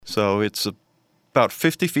So it's about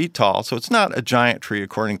 50 feet tall. So it's not a giant tree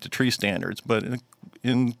according to tree standards, but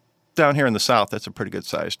down here in the South, that's a pretty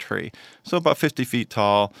good-sized tree. So about 50 feet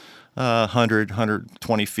tall,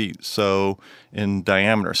 120 feet so in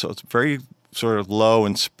diameter. So it's very sort of low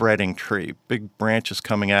and spreading tree. Big branches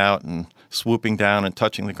coming out and swooping down and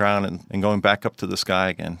touching the ground and going back up to the sky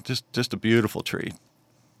again. Just a beautiful tree.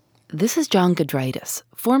 This is John Gudritis,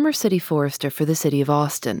 former city forester for the city of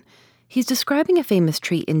Austin. He's describing a famous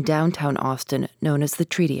tree in downtown Austin known as the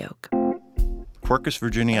treaty oak. Quercus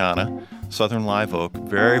virginiana, southern live oak,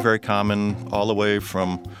 very, very common all the way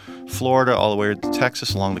from Florida all the way to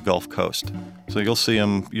Texas along the Gulf Coast. So you'll see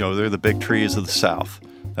them, they're the big trees of the South.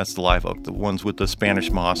 That's the live oak, the ones with the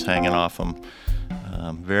Spanish moss hanging off them.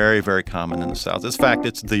 Very, very common in the South. In fact,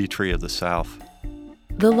 it's the tree of the South.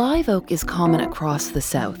 The live oak is common across the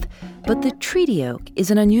South, but the treaty oak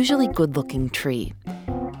is an unusually good-looking tree.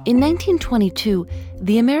 In 1922,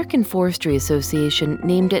 the American Forestry Association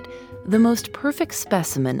named it the most perfect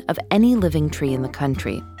specimen of any living tree in the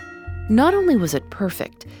country. Not only was it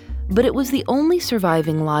perfect, but it was the only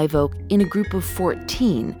surviving live oak in a group of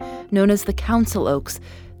 14, known as the council oaks,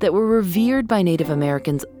 that were revered by Native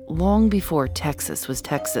Americans long before Texas was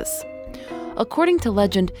Texas. According to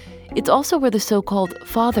legend, it's also where the so-called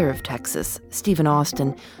father of Texas, Stephen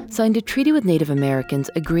Austin, signed a treaty with Native Americans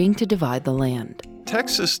agreeing to divide the land.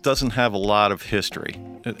 Texas doesn't have a lot of history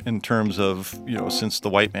in terms of, since the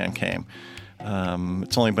white man came.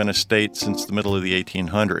 It's only been a state since the middle of the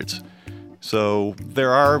 1800s. So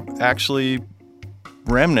there are actually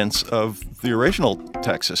remnants of the original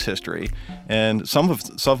Texas history, and some of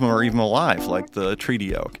them are even alive, like the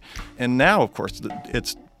treaty oak. And now, of course,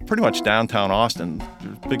 it's pretty much downtown Austin.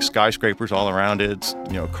 There's big skyscrapers all around it. It's,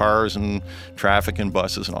 cars and traffic and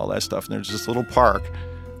buses and all that stuff. And there's this little park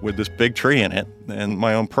with this big tree in it. And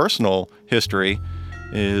my own personal history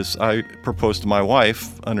is I proposed to my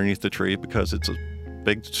wife underneath the tree because it's a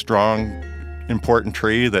big, strong, important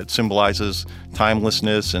tree that symbolizes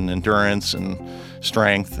timelessness and endurance and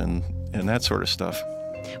strength and that sort of stuff.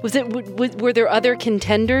 Were there other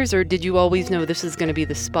contenders, or did you always know this is going to be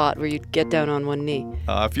the spot where you'd get down on one knee?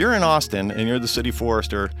 If you're in Austin and you're the city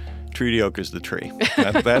forester, treaty oak is the tree.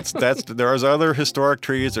 There's other historic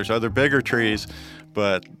trees, there's other bigger trees,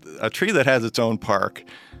 but a tree that has its own park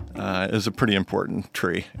is a pretty important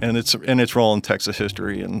tree, and its role in Texas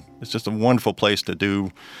history, and it's just a wonderful place to do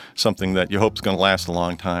something that you hope is going to last a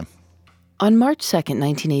long time. On March 2nd,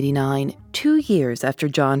 1989, 2 years after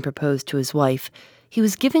John proposed to his wife, he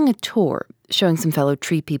was giving a tour, showing some fellow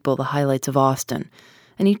tree people the highlights of Austin,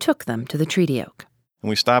 and he took them to the treaty oak. And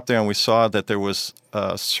we stopped there and we saw that there was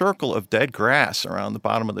a circle of dead grass around the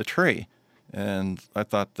bottom of the tree. And I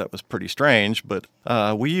thought that was pretty strange, but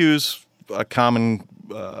we use common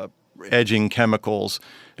edging chemicals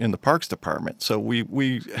in the Parks Department. So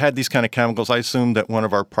we had these kind of chemicals. I assumed that one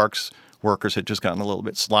of our parks workers had just gotten a little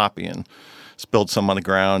bit sloppy and spilled some on the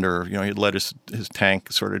ground, or he'd let his tank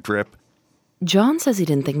sort of drip. John says he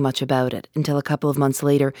didn't think much about it until a couple of months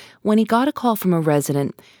later when he got a call from a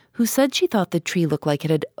resident who said she thought the tree looked like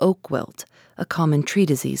it had oak wilt, a common tree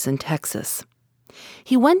disease in Texas.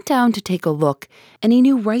 He went down to take a look, and he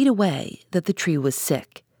knew right away that the tree was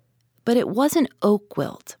sick. But it wasn't oak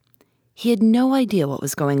wilt. He had no idea what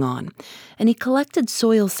was going on, and he collected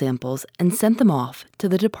soil samples and sent them off to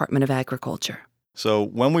the Department of Agriculture. So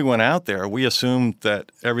when we went out there, we assumed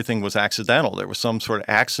that everything was accidental. There was some sort of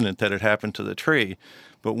accident that had happened to the tree.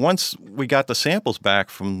 But once we got the samples back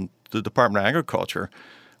from the Department of Agriculture,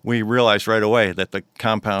 we realized right away that the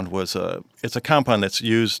compound was it's a compound that's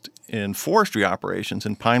used in forestry operations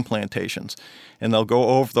in pine plantations. And they'll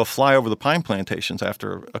fly over the pine plantations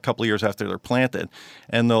after a couple of years after they're planted,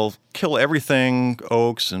 and they'll kill everything,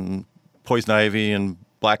 oaks and poison ivy and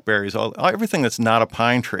blackberries, everything that's not a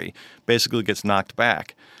pine tree basically gets knocked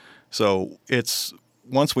back. So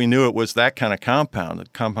once we knew it was that kind of compound, a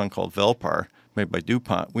compound called Velpar, made by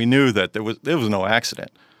DuPont, we knew that there was no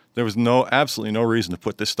accident. There was absolutely no reason to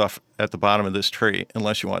put this stuff at the bottom of this tree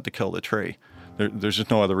unless you wanted to kill the tree. There's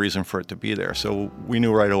just no other reason for it to be there. So we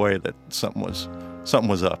knew right away that something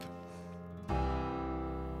was up.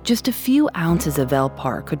 Just a few ounces of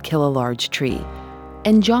Velpar could kill a large tree,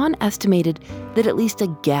 and John estimated that at least a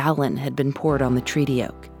gallon had been poured on the treaty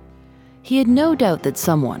oak. He had no doubt that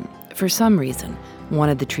someone, for some reason,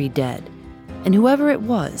 wanted the tree dead, and whoever it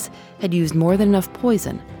was had used more than enough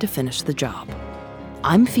poison to finish the job.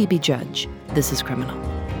 I'm Phoebe Judge. This is Criminal.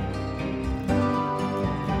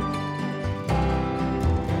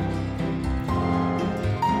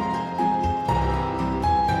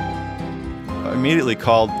 I immediately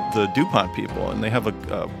called the DuPont people, and they have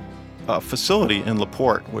a a facility in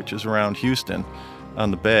LaPorte, which is around Houston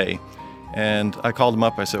on the bay. And I called them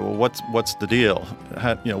up. I said, well, what's the deal?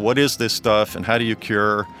 What is this stuff, and how do you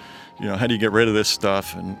cure? How do you get rid of this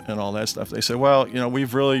stuff and all that stuff? They said, well,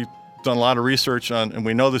 we've really done a lot of research on, and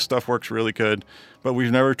we know this stuff works really good, but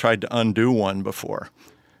we've never tried to undo one before.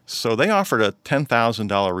 So they offered a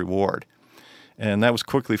 $10,000 reward. And that was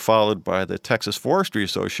quickly followed by the Texas Forestry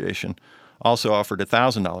Association, also offered a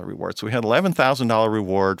 $1,000 reward. So we had $11,000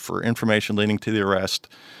 reward for information leading to the arrest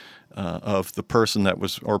of the person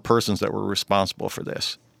or persons that were responsible for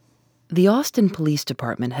this. The Austin Police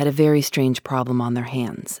Department had a very strange problem on their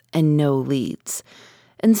hands and no leads.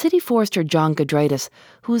 And City Forester John Gudritis,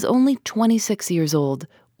 who was only 26 years old,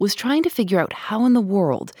 was trying to figure out how in the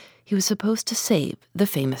world he was supposed to save the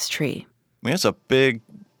famous tree. I mean, it's a big,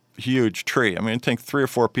 huge tree. I mean, it'd take 3 or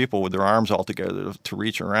 4 people with their arms all together to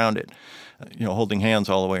reach around it, holding hands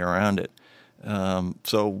all the way around it.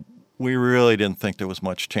 So we really didn't think there was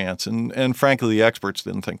much chance. And frankly, the experts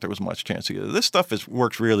didn't think there was much chance either. This stuff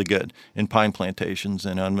works really good in pine plantations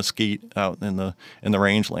and on mesquite out in the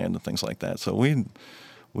rangeland and things like that. So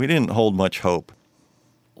we didn't hold much hope.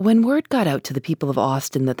 When word got out to the people of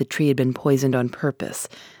Austin that the tree had been poisoned on purpose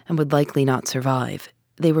and would likely not survive,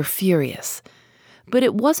 they were furious. But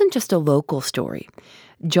it wasn't just a local story.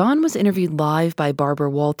 John was interviewed live by Barbara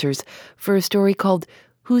Walters for a story called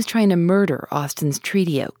Who's Trying to Murder Austin's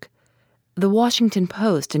Treaty Oak? The Washington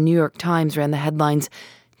Post and New York Times ran the headlines,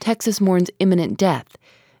 Texas Mourns Imminent Death,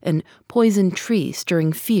 and Poisoned Tree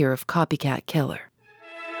Stirring Fear of Copycat Killer.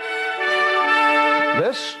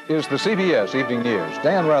 This is the CBS Evening News.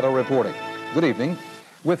 Dan Rather reporting. Good evening.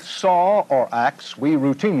 With saw or axe, we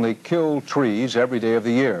routinely kill trees every day of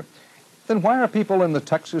the year. Then why are people in the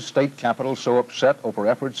Texas state capitol so upset over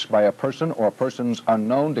efforts by a person or persons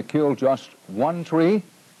unknown to kill just one tree?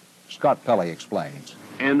 Scott Pelley explains.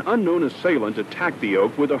 An unknown assailant attacked the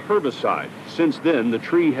oak with a herbicide. Since then, the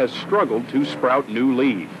tree has struggled to sprout new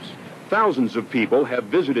leaves. Thousands of people have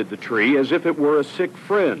visited the tree as if it were a sick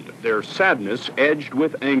friend, their sadness edged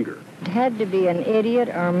with anger. It had to be an idiot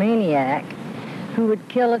or a maniac who would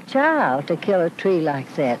kill a child to kill a tree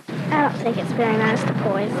like that. I don't think it's very nice to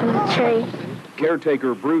poison the tree.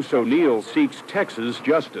 Caretaker Bruce O'Neill seeks Texas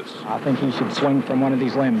justice. I think he should swing from one of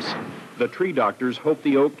these limbs. The tree doctors hope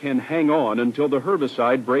the oak can hang on until the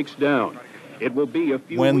herbicide breaks down. It will be a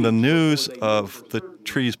few When weeks the news of the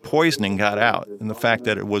tree's poisoning got out, and the fact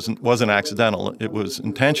that it wasn't accidental, it was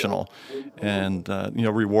intentional, and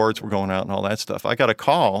rewards were going out and all that stuff, I got a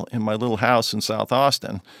call in my little house in South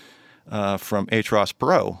Austin from H. Ross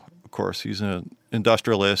Perot. Of course, he's an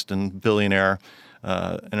industrialist and billionaire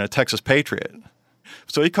and a Texas patriot.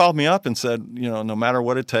 So he called me up and said, no matter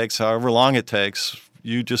what it takes, however long it takes,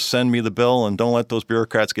 you just send me the bill and don't let those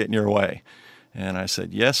bureaucrats get in your way. And I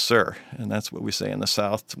said, yes, sir. And that's what we say in the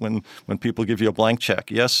South when people give you a blank check.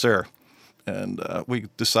 Yes, sir. And we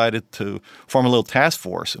decided to form a little task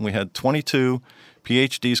force. And we had 22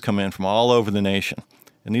 PhDs come in from all over the nation.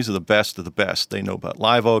 And these are the best of the best. They know about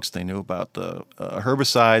live oaks. They knew about the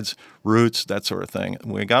herbicides, roots, that sort of thing.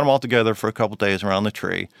 And we got them all together for a couple days around the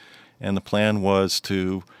tree. And the plan was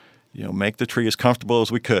to make the tree as comfortable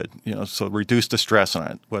as we could, so reduce the stress on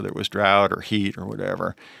it, whether it was drought or heat or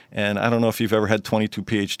whatever. And I don't know if you've ever had 22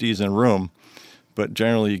 PhDs in a room, but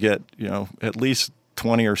generally you get, at least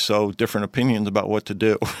 20 or so different opinions about what to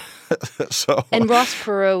do. And Ross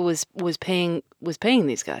Perot was paying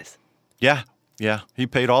these guys. Yeah. He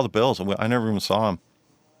paid all the bills. I never even saw him.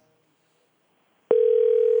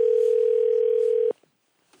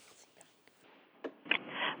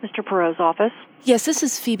 Mr. Perot's office. Yes, this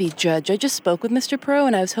is Phoebe Judge. I just spoke with Mr. Perot,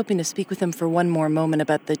 and I was hoping to speak with him for one more moment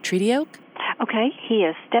about the treaty oak. Okay, he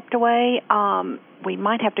has stepped away. We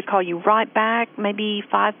might have to call you right back, maybe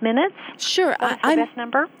 5 minutes. Sure. What's the best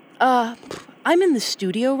number? I'm in the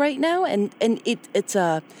studio right now, and it's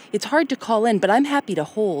hard to call in, but I'm happy to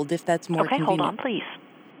hold if that's more convenient. Okay, hold on, please.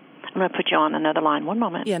 I'm going to put you on another line. One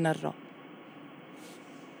moment. Yeah, not at all.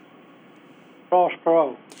 Ross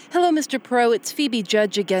Perot. Hello, Mr. Perot. It's Phoebe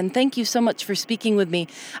Judge again. Thank you so much for speaking with me.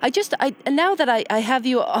 Now that I have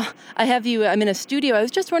you, I'm in a studio. I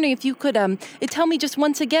was just wondering if you could tell me just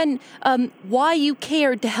once again why you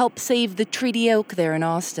cared to help save the treaty oak there in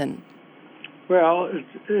Austin. Well,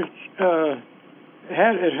 it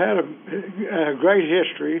had a great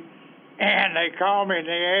history, and they called me and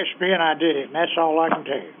they asked me, and I did it, and that's all I can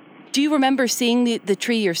tell you. Do you remember seeing the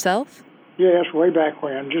tree yourself? Yes, way back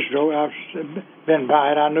when. I've been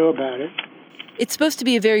by it. I knew about it. It's supposed to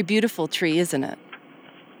be a very beautiful tree, isn't it?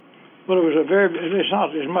 Well, it's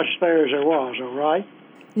not as much there as there was, all right?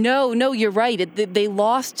 No, you're right. They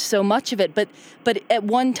lost so much of it, but at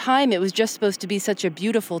one time it was just supposed to be such a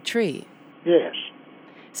beautiful tree. Yes.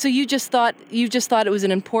 So you just thought it was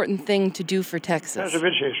an important thing to do for Texas. Because of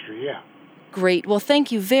its history, yeah. Great. Well,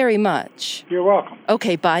 thank you very much. You're welcome.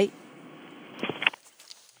 Okay, bye.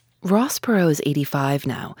 Ross Perot is 85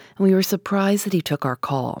 now, and we were surprised that he took our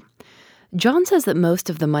call. John says that most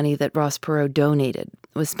of the money that Ross Perot donated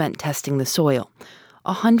was spent testing the soil,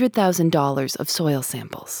 $100,000 of soil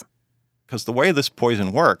samples. Because the way this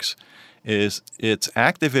poison works is it's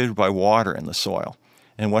activated by water in the soil.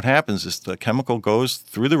 And what happens is the chemical goes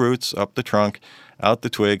through the roots, up the trunk, out the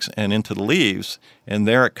twigs, and into the leaves, and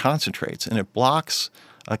there it concentrates, and it blocks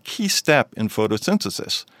a key step in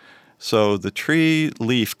photosynthesis. So the tree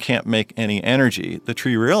leaf can't make any energy. The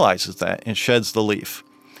tree realizes that and sheds the leaf.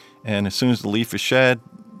 And as soon as the leaf is shed,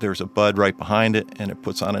 there's a bud right behind it, and it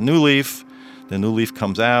puts on a new leaf. The new leaf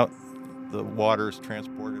comes out. The water is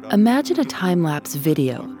transported up. Imagine a time-lapse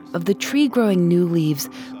video of the tree growing new leaves,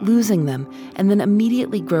 losing them, and then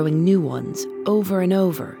immediately growing new ones over and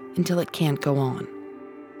over until it can't go on.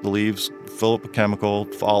 The leaves fill up with chemical,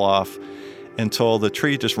 fall off, until the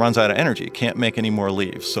tree just runs out of energy. It can't make any more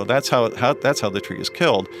leaves. So that's how the tree is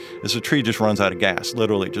killed, is the tree just runs out of gas,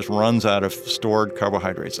 literally just runs out of stored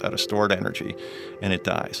carbohydrates, out of stored energy, and it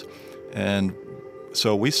dies. And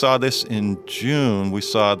so we saw this in June. We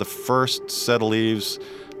saw the first set of leaves,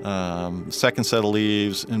 second set of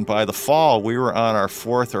leaves, and by the fall, we were on our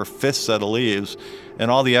fourth or fifth set of leaves, and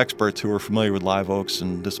all the experts who were familiar with live oaks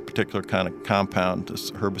and this particular kind of compound,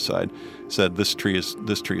 this herbicide, said this tree is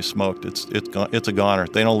smoked. It's a goner.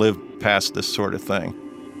 They don't live past this sort of thing.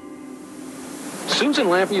 Susan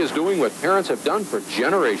Lampe is doing what parents have done for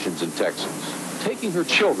generations in Texas, taking her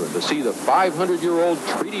children to see the 500-year-old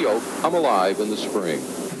treaty oak come alive in the spring.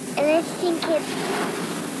 And I think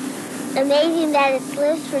it's amazing that it's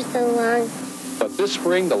lived for so long. But this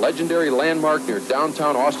spring, the legendary landmark near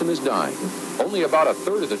downtown Austin is dying. Only about a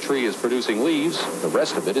third of the tree is producing leaves. The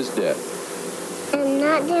rest of it is dead. I'm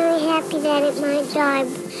not very happy that it might die,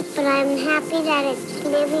 but I'm happy that it's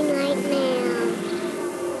living right now.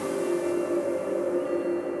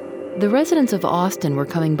 The residents of Austin were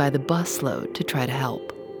coming by the busload to try to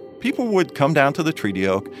help. People would come down to the treaty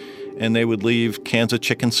oak, and they would leave cans of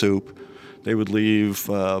chicken soup. They would leave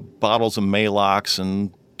bottles of Maalox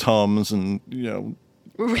and Tums and,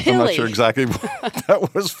 Really? I'm not sure exactly what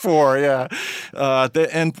that was for, yeah.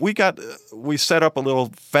 And we set up a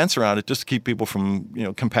little fence around it just to keep people from,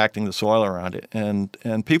 compacting the soil around it. And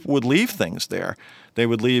people would leave things there. They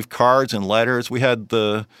would leave cards and letters. We had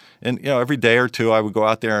every day or two I would go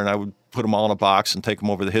out there and I would put them all in a box and take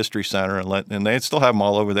them over to the History Center and they'd still have them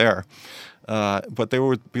all over there. But there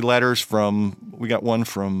would be letters we got one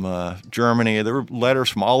from Germany. There were letters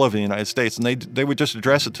from all over the United States, and they would just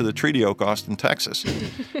address it to the Treaty Oak, Austin, Texas.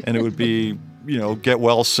 And it would be, get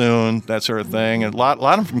well soon, that sort of thing. And a lot of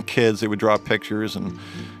them from kids. They would draw pictures and,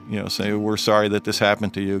 say, we're sorry that this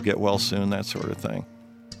happened to you, get well soon, that sort of thing.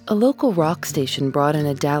 A local rock station brought in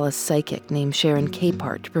a Dallas psychic named Sharon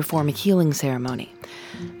Capehart to perform a healing ceremony.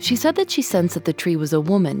 She said that she sensed that the tree was a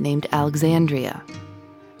woman named Alexandria.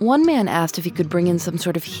 One man asked if he could bring in some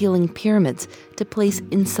sort of healing pyramids to place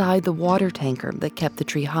inside the water tanker that kept the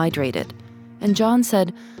tree hydrated. And John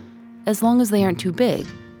said, as long as they aren't too big,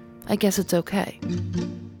 I guess it's okay.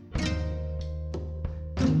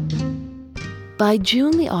 By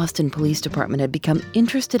June, the Austin Police Department had become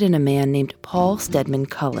interested in a man named Paul Stedman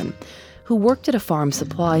Cullen, who worked at a farm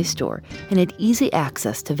supply store and had easy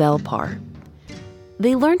access to Velpar.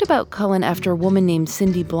 They learned about Cullen after a woman named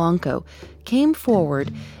Cindy Blanco came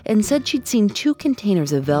forward and said she'd seen 2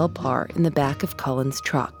 containers of Velpar in the back of Cullen's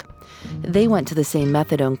truck. They went to the same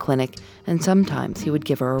methadone clinic, and sometimes he would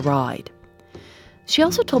give her a ride. She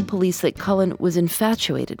also told police that Cullen was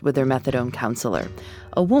infatuated with their methadone counselor,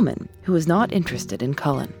 a woman who was not interested in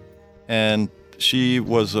Cullen. And she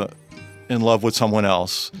was in love with someone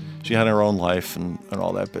else. She had her own life and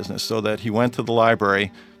all that business. So that he went to the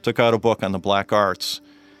library, took out a book on the black arts,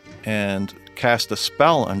 and cast a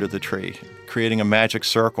spell under the tree, creating a magic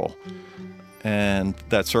circle. And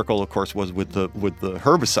that circle, of course, was with the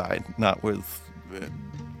herbicide, not with...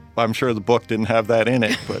 I'm sure the book didn't have that in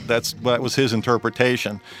it, but that was his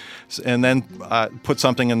interpretation. And then put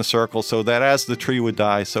something in the circle so that as the tree would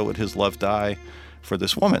die, so would his love die for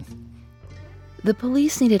this woman. The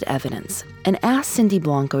police needed evidence and asked Cindy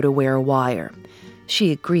Blanco to wear a wire.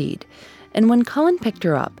 She agreed, and when Cullen picked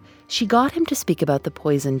her up, she got him to speak about the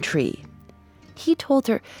poisoned tree. He told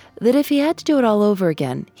her that if he had to do it all over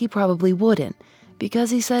again, he probably wouldn't, because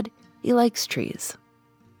he said he likes trees.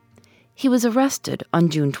 He was arrested on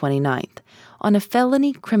June 29th on a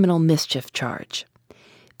felony criminal mischief charge.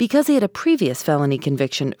 Because he had a previous felony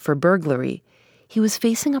conviction for burglary, he was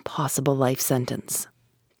facing a possible life sentence.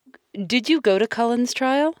 Did you go to Cullen's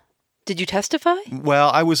trial? Did you testify? Well,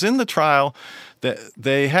 I was in the trial.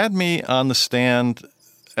 They had me on the stand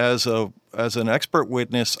as an expert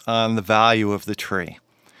witness on the value of the tree.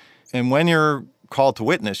 And when you're called to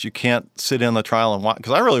witness, you can't sit in the trial and watch,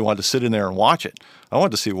 because I really wanted to sit in there and watch it. I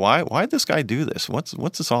wanted to see why did this guy do this?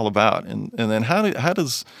 What's this all about? And then how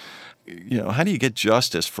do you get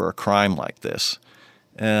justice for a crime like this?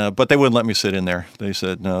 But they wouldn't let me sit in there. They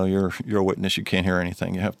said, "No, you're a witness. You can't hear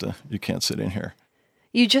anything. You can't sit in here."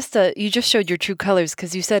 You just showed your true colors,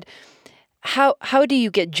 because you said, How do you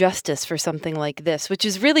get justice for something like this? Which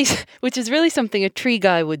is really something a tree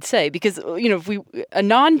guy would say, because if a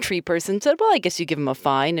non-tree person said, well, I guess you give him a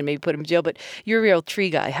fine and maybe put him in jail, but you're a real tree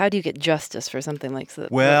guy. How do you get justice for something like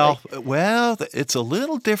that? Well, it's a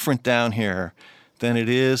little different down here than it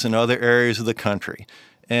is in other areas of the country.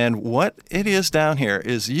 And what it is down here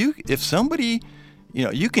is if somebody,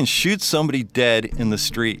 you can shoot somebody dead in the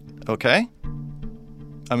street, okay?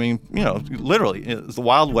 I mean, literally, it's the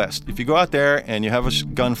Wild West. If you go out there and you have a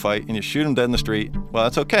gunfight and you shoot them dead in the street, well,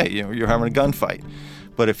 that's okay. You're having a gunfight.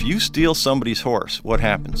 But if you steal somebody's horse, what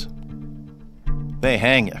happens? They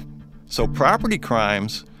hang you. So property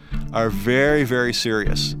crimes are very, very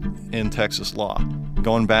serious in Texas law,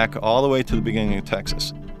 going back all the way to the beginning of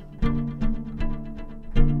Texas.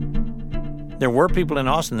 There were people in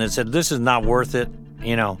Austin that said, this is not worth it.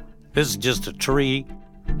 This is just a tree.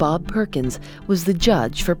 Bob Perkins was the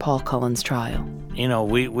judge for Paul Cullen's trial.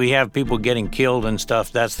 We have people getting killed and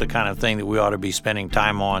stuff. That's the kind of thing that we ought to be spending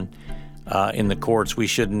time on in the courts. We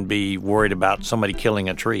shouldn't be worried about somebody killing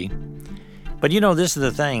a tree. But, this is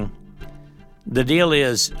the thing. The deal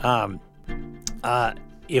is,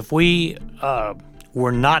 if we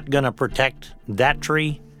were not going to protect that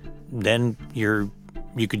tree, then you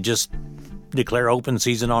could just declare open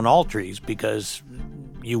season on all trees, because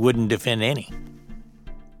you wouldn't defend any.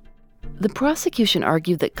 The prosecution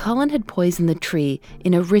argued that Cullen had poisoned the tree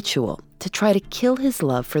in a ritual to try to kill his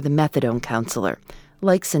love for the methadone counselor,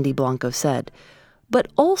 like Cindy Blanco said, but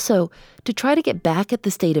also to try to get back at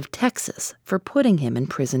the state of Texas for putting him in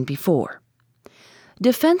prison before.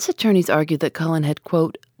 Defense attorneys argued that Cullen had,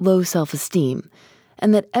 quote, low self-esteem,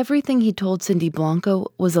 and that everything he told Cindy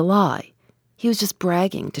Blanco was a lie. He was just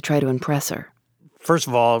bragging to try to impress her. First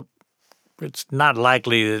of all, it's not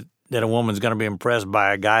likely that a woman's going to be impressed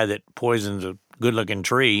by a guy that poisons a good-looking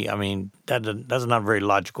tree. I mean, that's not very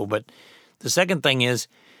logical. But the second thing is,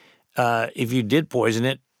 if you did poison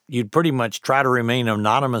it, you'd pretty much try to remain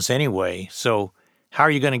anonymous anyway. So how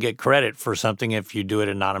are you going to get credit for something if you do it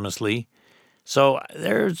anonymously? So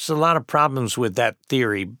there's a lot of problems with that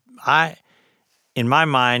theory. In my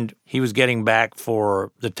mind, he was getting back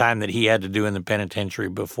for the time that he had to do in the penitentiary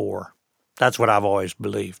before. That's what I've always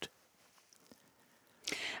believed.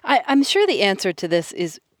 I'm sure the answer to this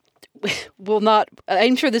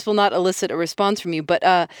I'm sure this will not elicit a response from you, but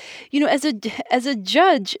as a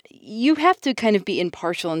judge, you have to kind of be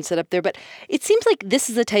impartial and sit up there. But it seems like this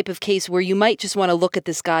is a type of case where you might just want to look at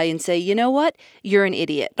this guy and say, you know what, you're an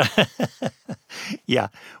idiot. Yeah.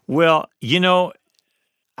 Well,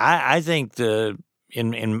 I think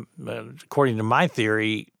according to my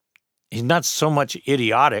theory, he's not so much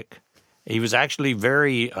idiotic. He was actually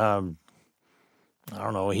very.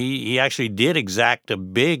 He actually did exact a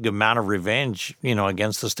big amount of revenge,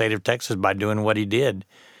 against the state of Texas by doing what he did.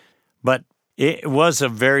 But it was a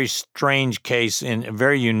very strange case and a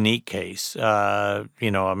very unique case. This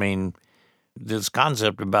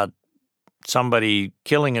concept about somebody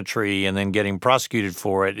killing a tree and then getting prosecuted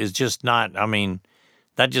for it is just not,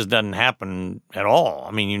 that just doesn't happen at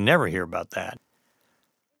all. You never hear about that.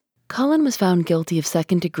 Cullen was found guilty of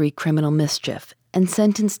second-degree criminal mischief and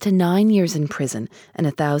sentenced to 9 years in prison and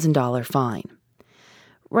a $1,000 fine.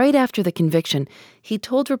 Right after the conviction, he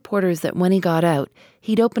told reporters that when he got out,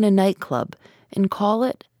 he'd open a nightclub and call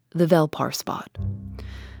it the Velpar Spot.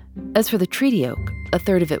 As for the treaty oak, a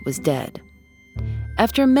third of it was dead.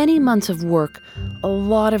 After many months of work, a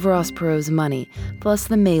lot of Ross Perot's money, plus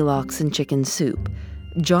the Maylocks and chicken soup,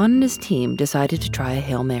 John and his team decided to try a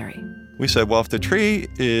Hail Mary. We said, well, if the tree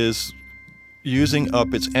is using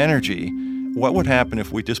up its energy, what would happen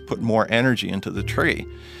if we just put more energy into the tree?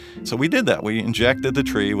 So we did that. We injected the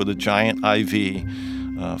tree with a giant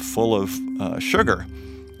IV full of sugar.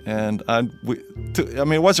 And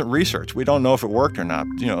it wasn't research. We don't know if it worked or not,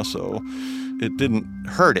 so it didn't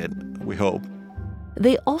hurt it, we hope.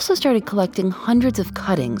 They also started collecting hundreds of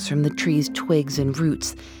cuttings from the tree's twigs and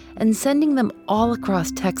roots and sending them all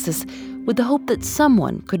across Texas with the hope that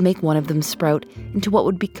someone could make one of them sprout into what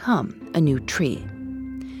would become a new tree.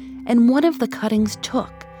 And one of the cuttings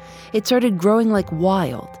took. It started growing like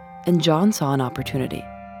wild, and John saw an opportunity.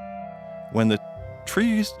 When the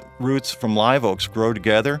tree's roots from live oaks grow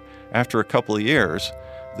together, after a couple of years,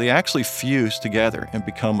 they actually fuse together and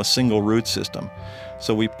become a single root system.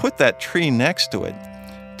 So we put that tree next to it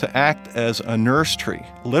to act as a nurse tree,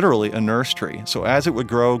 literally a nurse tree. So as it would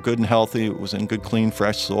grow good and healthy, it was in good, clean,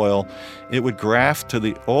 fresh soil, it would graft to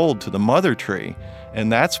the mother tree,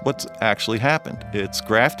 and that's what's actually happened. It's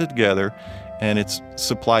grafted together, and it's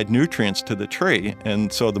supplied nutrients to the tree,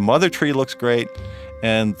 and so the mother tree looks great,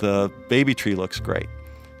 and the baby tree looks great.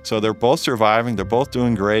 So they're both surviving, they're both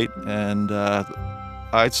doing great, and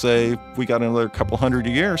I'd say we got another couple hundred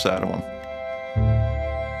years out of them.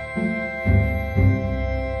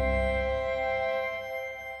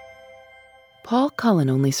 Paul Cullen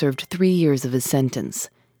only served 3 years of his sentence.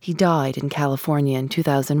 He died in California in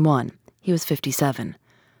 2001. He was 57.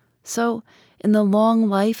 So, in the long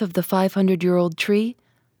life of the 500-year-old tree,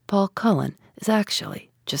 Paul Cullen is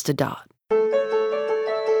actually just a dot.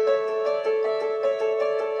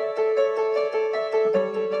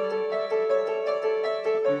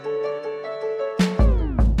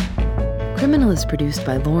 Criminal is produced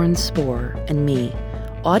by Lauren Spohr and me.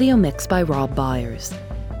 Audio mixed by Rob Byers.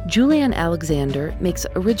 Julianne Alexander makes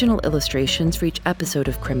original illustrations for each episode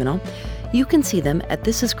of Criminal. You can see them at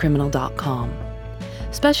thisiscriminal.com.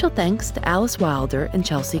 Special thanks to Alice Wilder and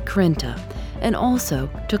Chelsea Corinta, and also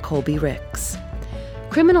to Colby Ricks.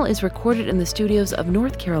 Criminal is recorded in the studios of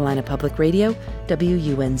North Carolina Public Radio,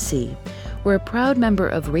 WUNC. We're a proud member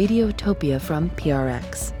of Radiotopia from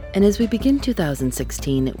PRX. And as we begin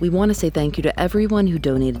 2016, we want to say thank you to everyone who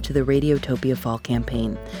donated to the Radiotopia Fall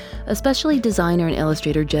campaign, especially designer and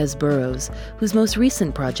illustrator Jez Burrows, whose most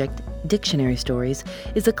recent project, Dictionary Stories,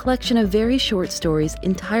 is a collection of very short stories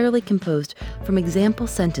entirely composed from example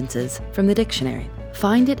sentences from the dictionary.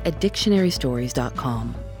 Find it at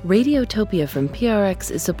dictionarystories.com. Radiotopia from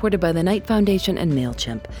PRX is supported by the Knight Foundation and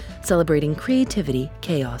MailChimp, celebrating creativity,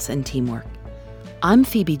 chaos, and teamwork. I'm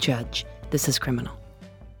Phoebe Judge. This is Criminal.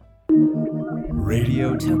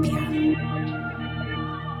 Radiotopia.